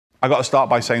I got to start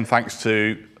by saying thanks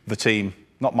to the team,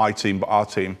 not my team, but our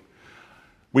team.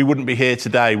 We wouldn't be here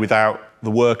today without the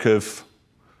work of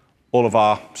all of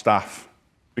our staff,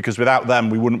 because without them,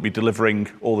 we wouldn't be delivering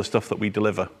all the stuff that we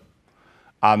deliver.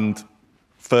 And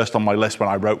first on my list when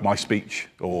I wrote my speech,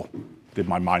 or did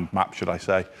my mind map, should I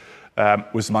say,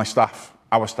 was my staff,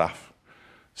 our staff.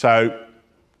 So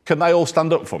can they all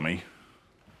stand up for me?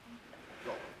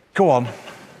 Go on.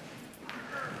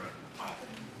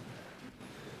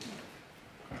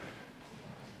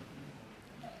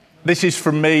 This is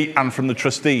from me and from the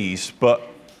trustees, but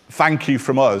thank you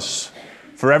from us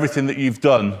for everything that you've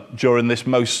done during this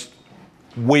most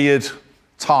weird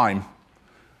time.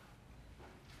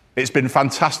 It's been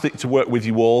fantastic to work with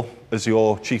you all as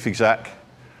your chief exec,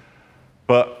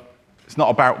 but it's not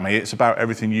about me, it's about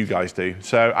everything you guys do.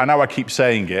 So I know I keep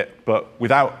saying it, but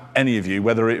without any of you,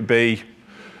 whether it be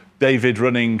David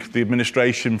running the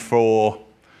administration for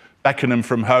Beckenham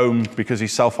from home because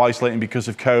he's self-isolating because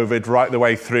of COVID, right the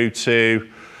way through to,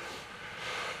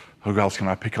 who else can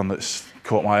I pick on that's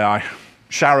caught my eye?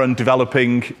 Sharon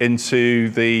developing into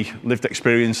the lived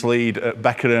experience lead at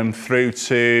Beckenham, through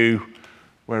to,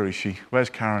 where is she?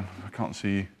 Where's Karen? I can't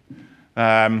see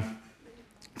you.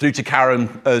 Through to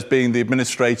Karen as being the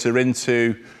administrator,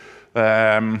 into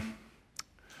the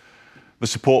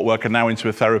support worker, now into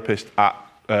a therapist at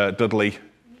Dudley.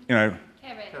 You know,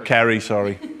 Kerry,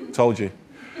 sorry, told you.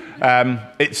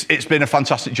 It's been a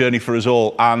fantastic journey for us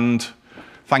all, and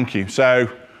thank you. So,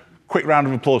 quick round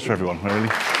of applause for everyone, really.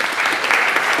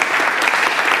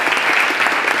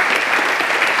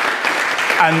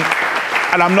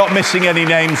 And I'm not missing any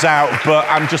names out, but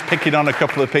I'm just picking on a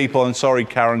couple of people. And sorry,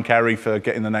 Karen, Kerry, for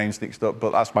getting the names mixed up,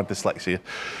 but that's my dyslexia.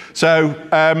 So,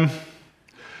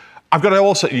 I've got to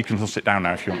also, you can sit down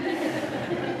now if you want.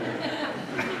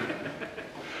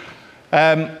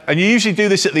 And you usually do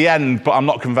this at the end, but I'm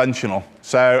not conventional.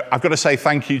 So I've got to say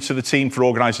thank you to the team for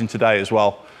organising today as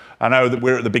well. I know that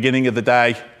we're at the beginning of the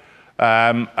day,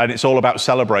 and it's all about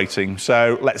celebrating.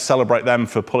 So let's celebrate them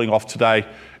for pulling off today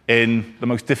in the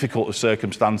most difficult of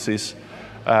circumstances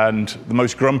and the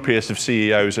most grumpiest of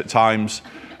CEOs at times.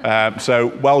 So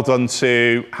well done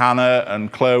to Hannah and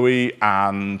Chloe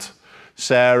and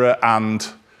Sarah and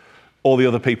all the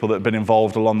other people that have been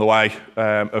involved along the way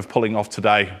of pulling off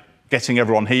today. Getting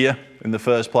everyone here in the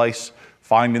first place,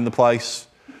 finding the place,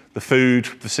 the food,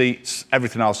 the seats,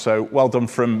 everything else. So well done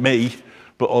from me,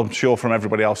 but I'm sure from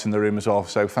everybody else in the room as well.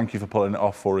 So thank you for pulling it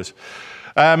off for us.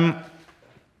 I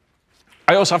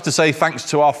also have to say thanks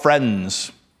to our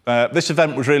friends. This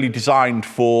event was really designed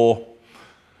for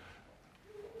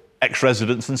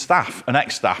ex-residents and staff and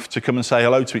ex-staff to come and say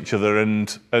hello to each other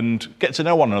and get to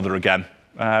know one another again.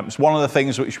 It's one of the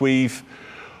things which we've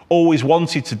always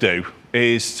wanted to do,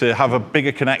 is to have a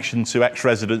bigger connection to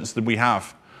ex-residents than we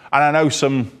have. And I know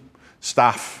some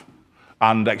staff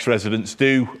and ex-residents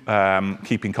do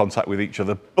keep in contact with each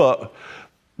other, but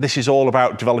this is all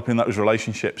about developing those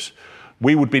relationships.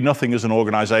 We would be nothing as an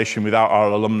organisation without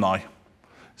our alumni.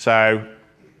 So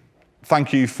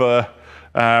thank you for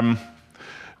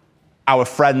our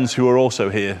friends who are also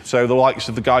here. So the likes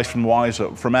of the guys from Wise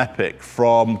Up, from Epic,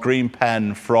 from Green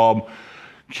Pen, from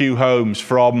Q Homes,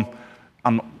 from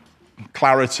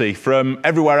Clarity, from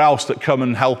everywhere else that come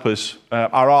and help us,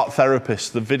 our art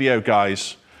therapists, the video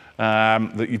guys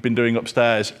that you've been doing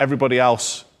upstairs, everybody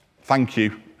else, thank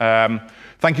you.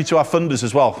 Thank you to our funders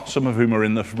as well, some of whom are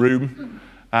in the room.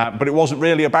 But it wasn't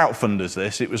really about funders,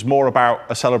 this. It was more about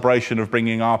a celebration of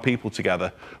bringing our people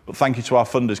together. But thank you to our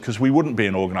funders, because we wouldn't be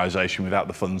an organisation without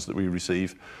the funds that we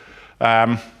receive.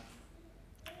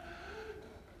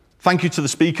 Thank you to the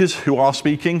speakers who are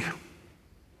speaking.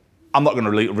 I'm not going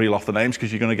to reel off the names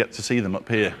because you're going to get to see them up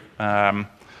here. And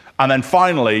then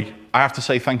finally, I have to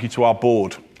say thank you to our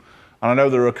board. And I know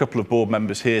there are a couple of board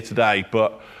members here today,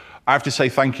 but I have to say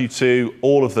thank you to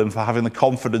all of them for having the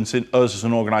confidence in us as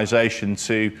an organisation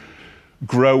to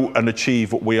grow and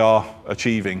achieve what we are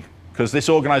achieving. Because this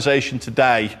organisation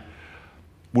today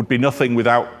would be nothing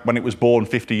without when it was born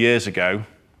 50 years ago.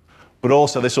 But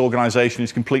also this organisation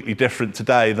is completely different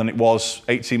today than it was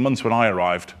 18 months when I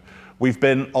arrived. We've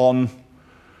been on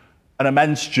an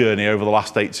immense journey over the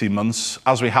last 18 months,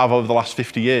 as we have over the last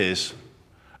 50 years.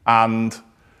 And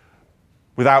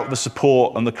without the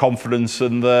support and the confidence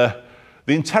and the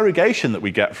interrogation that we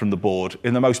get from the board,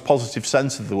 in the most positive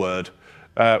sense of the word,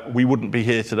 we wouldn't be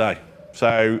here today.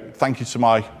 So thank you to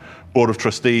my board of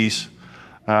trustees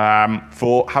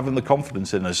for having the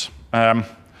confidence in us. So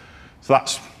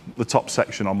that's the top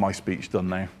section on my speech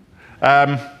done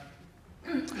now.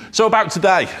 So about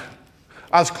today,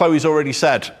 as Chloe's already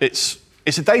said, it's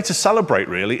a day to celebrate,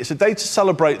 really. It's a day to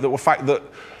celebrate the fact that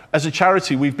As a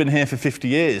charity, we've been here for 50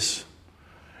 years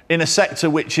in a sector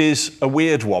which is a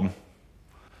weird one.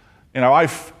 You know,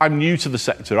 I'm new to the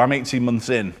sector, I'm 18 months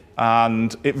in,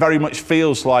 and it very much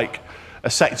feels like a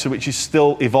sector which is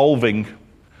still evolving.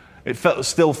 It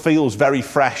still feels very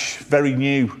fresh, very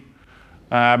new.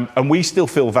 And we still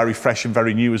feel very fresh and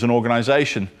very new as an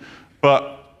organisation.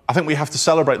 But I think we have to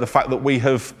celebrate the fact that we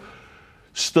have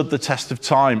stood the test of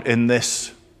time in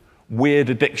this weird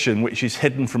addiction which is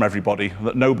hidden from everybody,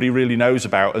 that nobody really knows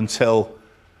about until,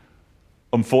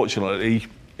 unfortunately,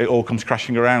 it all comes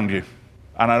crashing around you.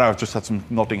 And I know I've just had some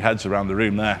nodding heads around the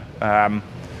room there. I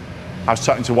was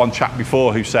talking to one chap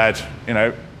before who said, you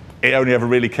know, it only ever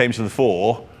really came to the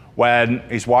fore when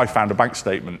his wife found a bank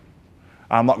statement.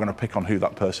 I'm not going to pick on who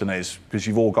that person is, because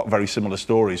you've all got very similar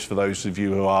stories for those of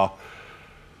you who are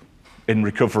in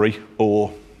recovery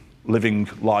or living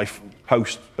life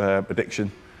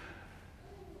post-addiction.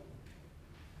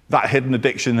 That hidden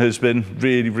addiction has been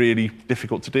really, really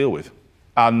difficult to deal with.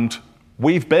 And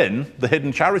we've been the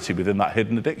hidden charity within that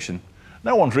hidden addiction.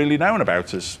 No one's really known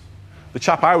about us. The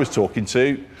chap I was talking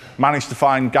to managed to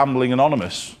find Gambling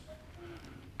Anonymous.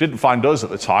 Didn't find us at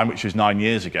the time, which was 9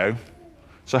 years ago.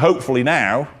 So hopefully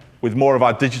now, with more of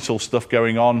our digital stuff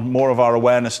going on, more of our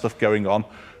awareness stuff going on,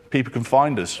 people can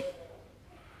find us.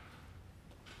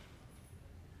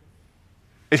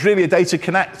 It's really a day to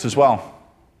connect as well.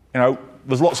 You know,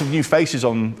 there's lots of new faces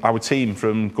on our team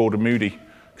from Gordon Moody,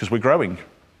 because we're growing.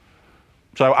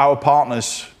 So our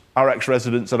partners, our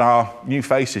ex-residents and our new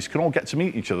faces can all get to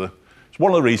meet each other. It's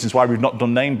one of the reasons why we've not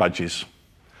done name badges,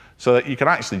 so that you can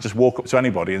actually just walk up to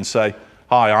anybody and say,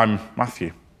 "Hi, I'm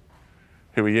Matthew.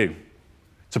 Who are you?"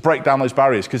 To break down those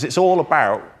barriers, because it's all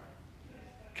about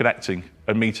connecting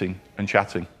and meeting and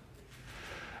chatting.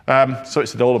 So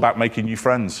it's all about making new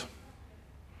friends.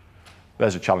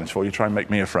 There's a challenge for you, try and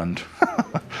make me a friend.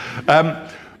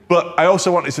 But I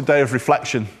also want it's a day of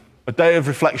reflection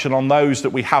on those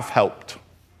that we have helped.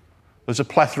 There's a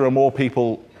plethora more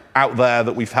people out there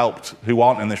that we've helped who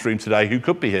aren't in this room today, who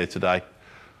could be here today.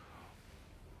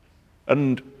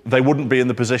 And they wouldn't be in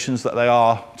the positions that they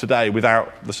are today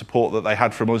without the support that they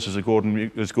had from us as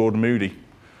Gordon Moody.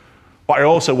 But I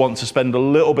also want to spend a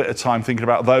little bit of time thinking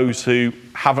about those who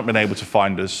haven't been able to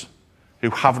find us, who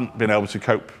haven't been able to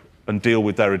cope and deal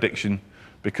with their addiction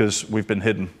because we've been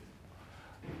hidden.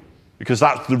 Because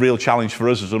that's the real challenge for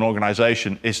us as an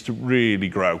organisation, is to really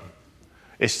grow.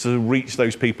 It's to reach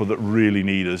those people that really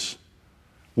need us.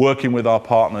 Working with our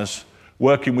partners,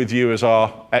 working with you as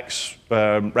our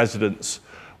ex-residents,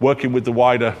 working with the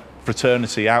wider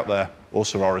fraternity out there, or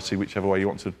sorority, whichever way you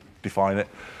want to define it,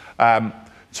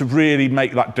 to really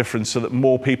make that difference so that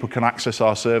more people can access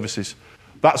our services.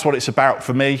 That's what it's about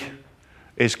for me,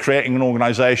 is creating an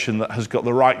organisation that has got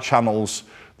the right channels,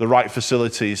 the right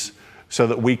facilities, so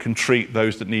that we can treat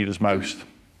those that need us most.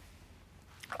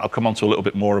 I'll come on to a little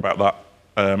bit more about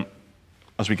that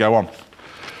as we go on.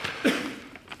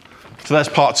 So that's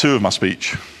part 2 of my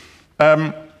speech.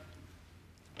 Our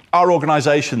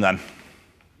organisation then,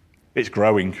 it's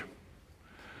growing.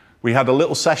 We had a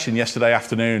little session yesterday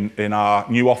afternoon in our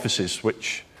new offices,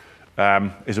 which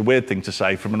is a weird thing to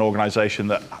say from an organisation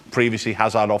that previously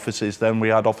has had offices. Then we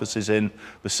had offices in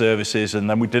the services, and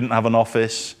then we didn't have an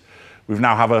office. We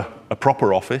now have a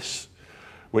proper office,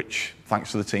 which,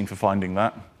 thanks to the team for finding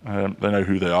that. They know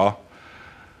who they are.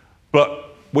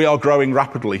 But we are growing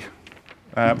rapidly.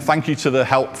 Thank you to the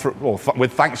help,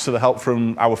 with thanks to the help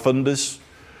from our funders,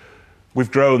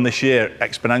 we've grown this year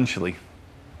exponentially.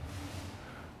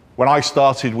 When I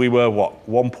started, we were, what,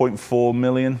 1.4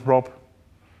 million, Rob?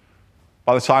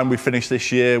 By the time we finish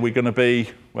this year, we're going to be,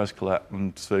 where's Colette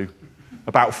and Sue?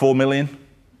 About 4 million,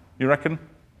 you reckon?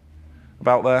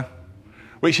 About there?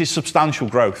 Which is substantial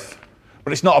growth.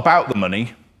 But it's not about the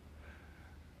money.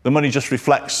 The money just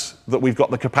reflects that we've got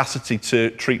the capacity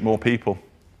to treat more people.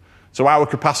 So our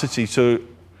capacity to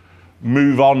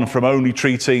move on from only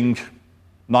treating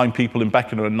 9 people in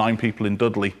Beckenham and 9 people in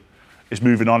Dudley is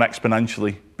moving on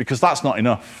exponentially, because that's not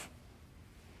enough.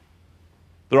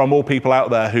 There are more people out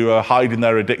there who are hiding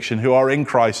their addiction, who are in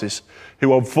crisis,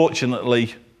 who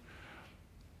unfortunately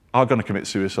are going to commit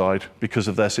suicide because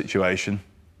of their situation,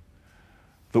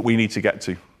 that we need to get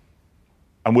to.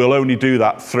 And we'll only do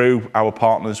that through our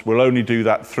partners, we'll only do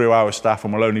that through our staff,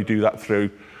 and we'll only do that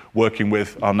through working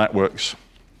with our networks.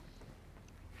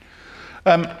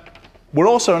 We're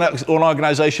also an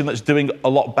organisation that's doing a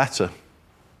lot better.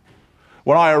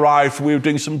 When I arrived, we were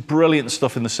doing some brilliant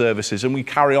stuff in the services, and we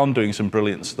carry on doing some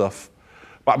brilliant stuff.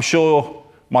 But I'm sure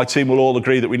my team will all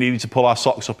agree that we needed to pull our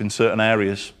socks up in certain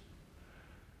areas.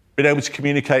 being able to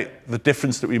communicate the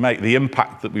difference that we make, the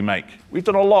impact that we make. We've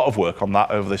done a lot of work on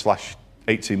that over this last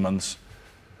 18 months.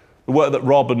 The work that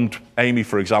Rob and Amy,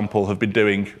 for example, have been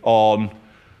doing on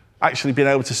actually being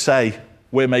able to say,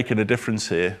 we're making a difference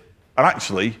here. And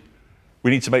actually,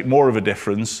 we need to make more of a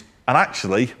difference. And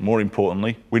actually, more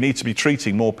importantly, we need to be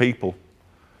treating more people.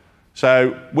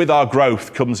 So with our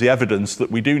growth comes the evidence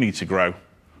that we do need to grow.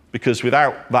 Because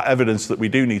without that evidence that we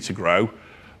do need to grow,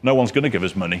 no one's going to give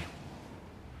us money.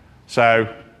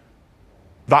 So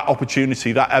that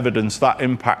opportunity, that evidence, that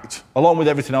impact, along with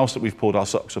everything else that we've pulled our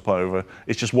socks up over,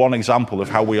 is just one example of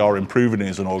how we are improving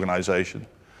as an organisation.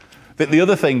 The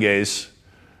other thing is,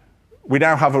 we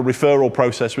now have a referral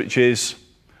process which is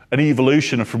an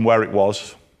evolution from where it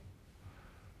was.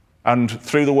 And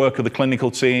through the work of the clinical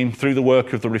team, through the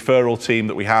work of the referral team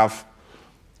that we have,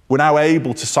 we're now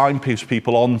able to signpost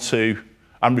people onto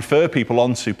and refer people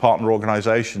onto partner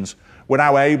organisations. We're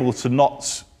now able to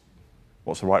not,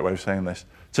 what's the right way of saying this?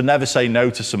 To never say no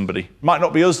to somebody. It might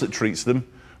not be us that treats them,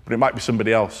 but it might be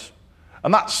somebody else.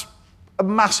 And that's a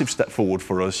massive step forward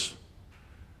for us.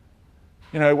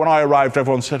 You know, when I arrived,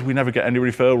 everyone said we never get any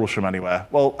referrals from anywhere.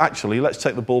 Well, actually, let's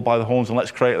take the bull by the horns and let's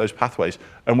create those pathways.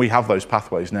 And we have those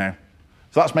pathways now.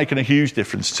 So that's making a huge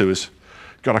difference to us.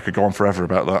 God, I could go on forever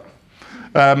about that.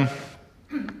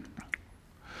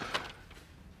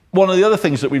 One of the other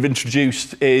things that we've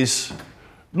introduced is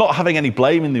not having any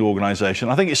blame in the organisation.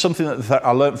 I think it's something that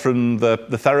I learned from the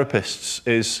therapists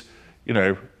is, you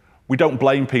know, we don't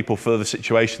blame people for the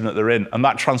situation that they're in, and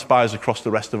that transpires across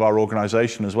the rest of our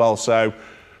organisation as well. So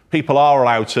people are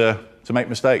allowed to make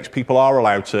mistakes. People are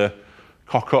allowed to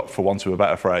cock up, for want of a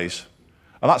better phrase.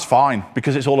 And that's fine,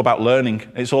 because it's all about learning.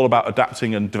 It's all about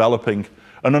adapting and developing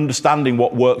and understanding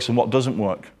what works and what doesn't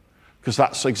work, because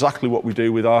that's exactly what we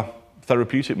do with our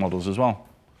therapeutic models as well.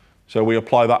 So we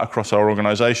apply that across our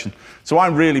organisation. So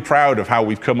I'm really proud of how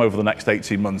we've come over the next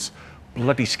 18 months.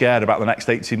 Bloody scared about the next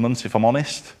 18 months, if I'm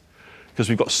honest, because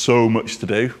we've got so much to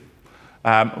do.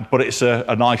 But it's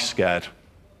a nice scared.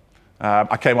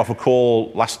 I came off a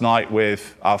call last night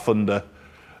with our funder,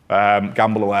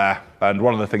 Gamble Aware, and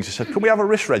one of the things he said, can we have a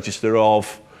risk register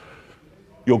of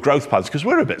your growth plans? Because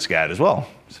we're a bit scared as well.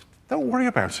 I said, don't worry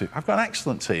about it. I've got an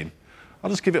excellent team. I'll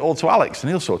just give it all to Alex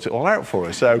and he'll sort it all out for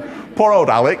us. So poor old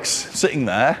Alex, sitting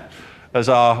there as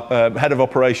our head of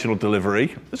operational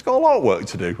delivery, has got a lot of work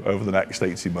to do over the next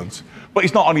 18 months. But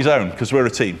he's not on his own, because we're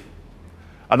a team.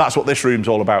 And that's what this room's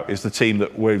all about, is the team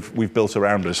that we've built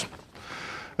around us.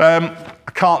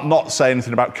 I can't not say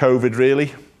anything about COVID,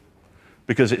 really,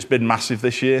 because it's been massive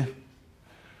this year.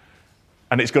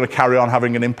 And it's going to carry on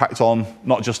having an impact on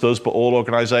not just us, but all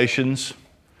organisations.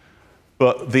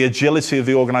 But the agility of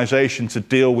the organisation to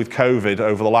deal with COVID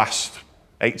over the last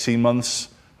 18 months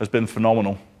has been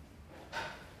phenomenal.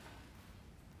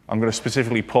 I'm going to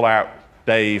specifically pull out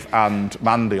Dave and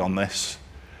Mandy on this.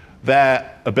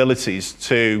 Their abilities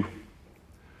to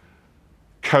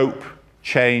cope,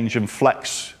 change and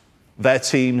flex their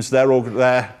teams,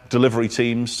 their delivery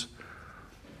teams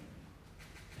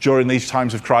during these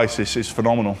times of crisis is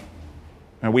phenomenal.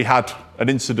 And we had an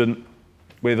incident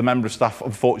with a member of staff,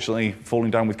 unfortunately,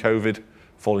 falling down with COVID.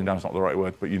 Falling down is not the right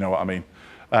word, but you know what I mean.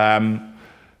 A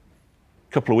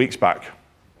couple of weeks back.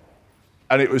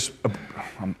 And it was,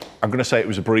 I'm going to say it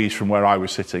was a breeze from where I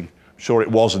was sitting. I'm sure it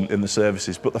wasn't in the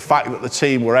services, but the fact that the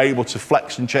team were able to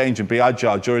flex and change and be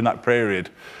agile during that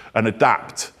period and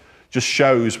adapt just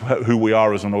shows who we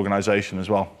are as an organisation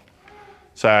as well.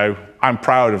 So I'm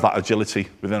proud of that agility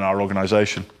within our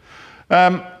organisation.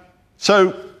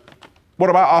 So what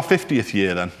about our 50th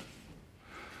year then?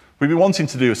 We've been wanting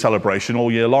to do a celebration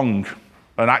all year long,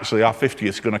 and actually our 50th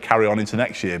is going to carry on into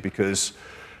next year, because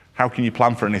how can you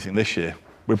plan for anything this year?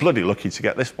 We're bloody lucky to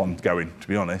get this one going, to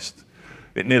be honest.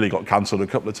 It nearly got cancelled a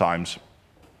couple of times.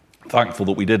 Thankful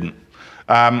that we didn't.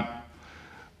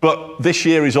 But this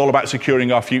year is all about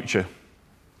securing our future.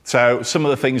 So some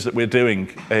of the things that we're doing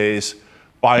is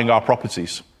buying our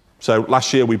properties. So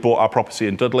last year we bought our property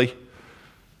in Dudley.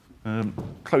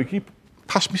 Chloe, can you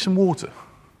pass me some water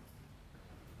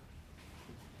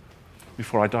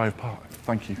before I dive apart?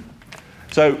 Thank you.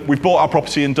 So we've bought our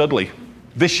property in Dudley.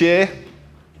 This year,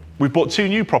 we've bought 2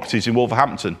 new properties in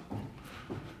Wolverhampton.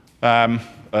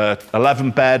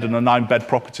 11-bed and a 9-bed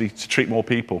property to treat more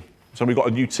people. So we've got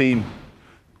a new team,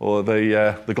 or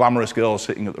the glamorous girls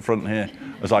sitting at the front here,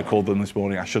 as I called them this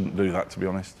morning. I shouldn't do that, to be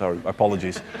honest. Sorry,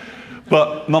 apologies.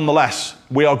 But nonetheless,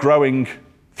 we are growing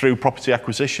through property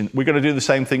acquisition. We're going to do the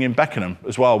same thing in Beckenham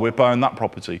as well. We're buying that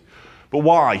property. But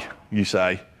why, you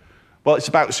say? Well, it's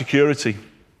about security.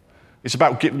 It's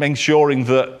about ensuring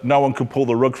that no one can pull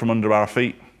the rug from under our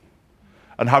feet.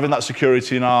 And having that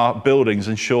security in our buildings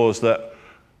ensures that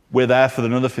we're there for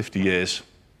another 50 years.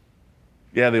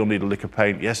 Yeah, they'll need a lick of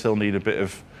paint. Yes, they'll need a bit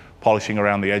of polishing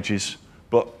around the edges,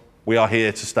 but we are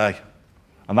here to stay.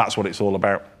 And that's what it's all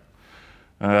about.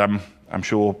 I'm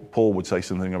sure Paul would say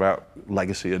something about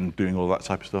legacy and doing all that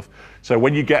type of stuff. So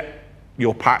when you get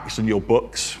your packs and your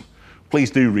books,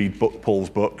 please do read Paul's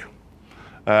book.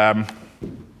 Paul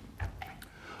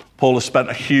has spent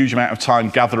a huge amount of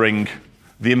time gathering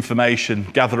the information,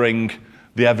 gathering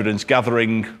the evidence,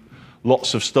 gathering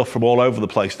lots of stuff from all over the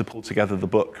place to pull together the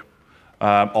book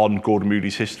on Gordon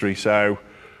Moody's history. So,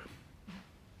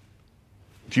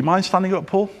 do you mind standing up,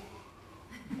 Paul?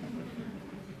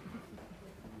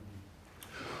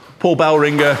 Paul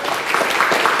Bellringer.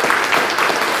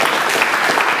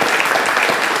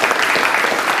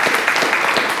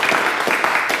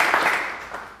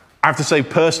 I have to say,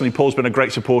 personally, Paul's been a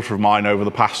great supporter of mine over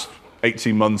the past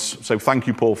 18 months. So thank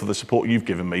you, Paul, for the support you've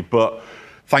given me. But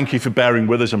thank you for bearing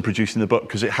with us and producing the book,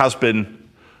 because it has been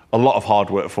a lot of hard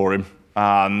work for him.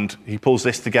 And he pulls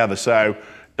this together. So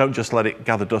don't just let it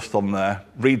gather dust on there.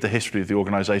 Read the history of the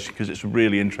organisation, because it's a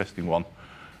really interesting one.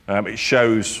 It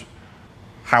shows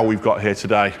how we've got here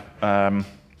today. And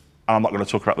I'm not going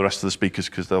to talk about the rest of the speakers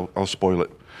because I'll spoil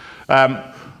it.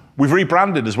 We've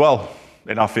rebranded as well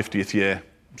in our 50th year.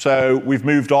 So we've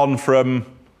moved on from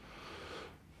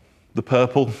the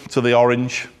purple to the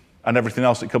orange and everything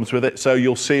else that comes with it. So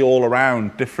you'll see all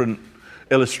around different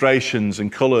illustrations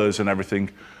and colours and everything.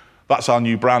 That's our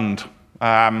new brand.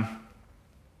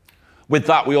 With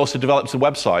that, we also developed a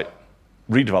website,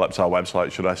 redeveloped our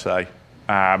website, should I say.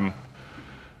 That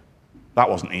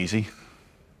wasn't easy.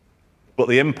 But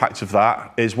the impact of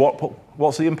that is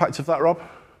what's the impact of that, Rob?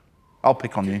 I'll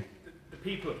pick on you. The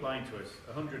people applying to us,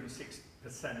 106%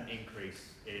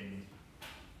 increase in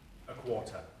a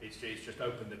quarter. It's just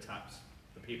opened the taps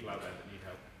for people out there that need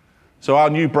help. So our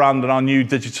new brand and our new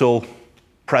digital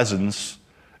presence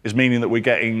is meaning that we're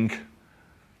getting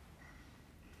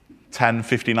 10,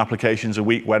 15 applications a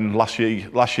week, when last year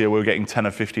we were getting 10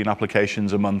 or 15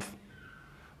 applications a month.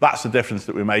 That's the difference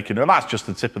that we're making, and that's just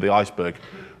the tip of the iceberg.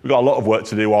 We've got a lot of work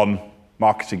to do on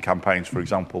marketing campaigns, for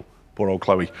example. Poor old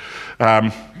Chloe.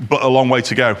 But a long way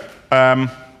to go.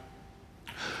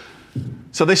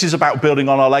 So this is about building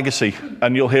on our legacy,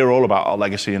 and you'll hear all about our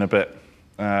legacy in a bit.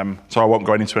 So I won't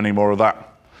go into any more of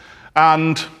that.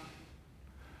 And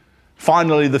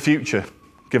finally, the future,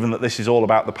 given that this is all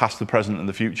about the past, the present, and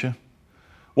the future.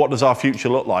 What does our future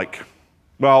look like?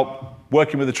 Well,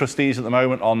 working with the trustees at the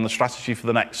moment on the strategy for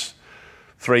the next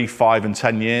 3, 5, and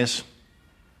 10 years.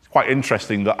 It's quite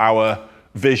interesting that our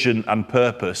vision and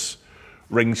purpose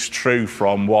rings true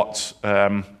from what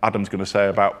Adam's going to say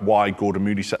about why Gordon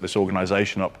Moody set this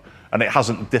organisation up. And it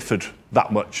hasn't differed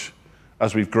that much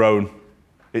as we've grown.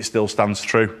 It still stands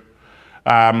true.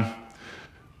 One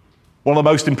of the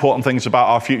most important things about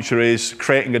our future is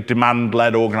creating a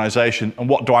demand-led organisation. And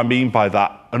what do I mean by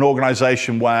that? An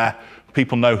organisation where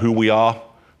people know who we are,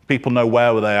 people know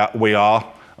where we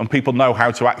are, and people know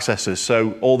how to access us.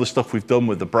 So all the stuff we've done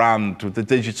with the brand, with the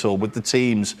digital, with the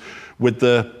teams, with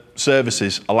the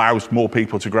services allows more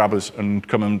people to grab us and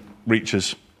come and reach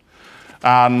us.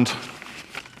 And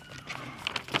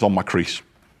it's on my crease.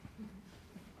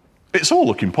 It's all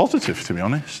looking positive, to be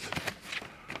honest.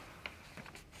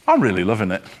 I'm really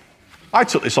loving it. I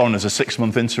took this on as a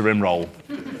 6-month interim role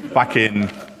back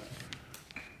in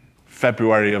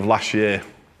February of last year,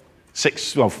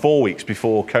 4 weeks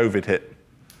before COVID hit,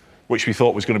 which we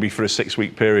thought was going to be for a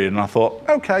 6-week period. And I thought,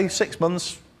 okay, 6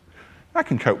 months, I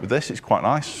can cope with this. It's quite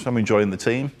nice. I'm enjoying the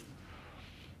team.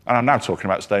 And I'm now talking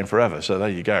about staying forever. So there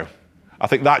you go. I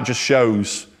think that just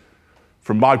shows,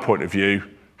 from my point of view,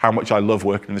 how much I love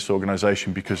working in this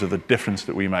organisation because of the difference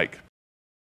that we make.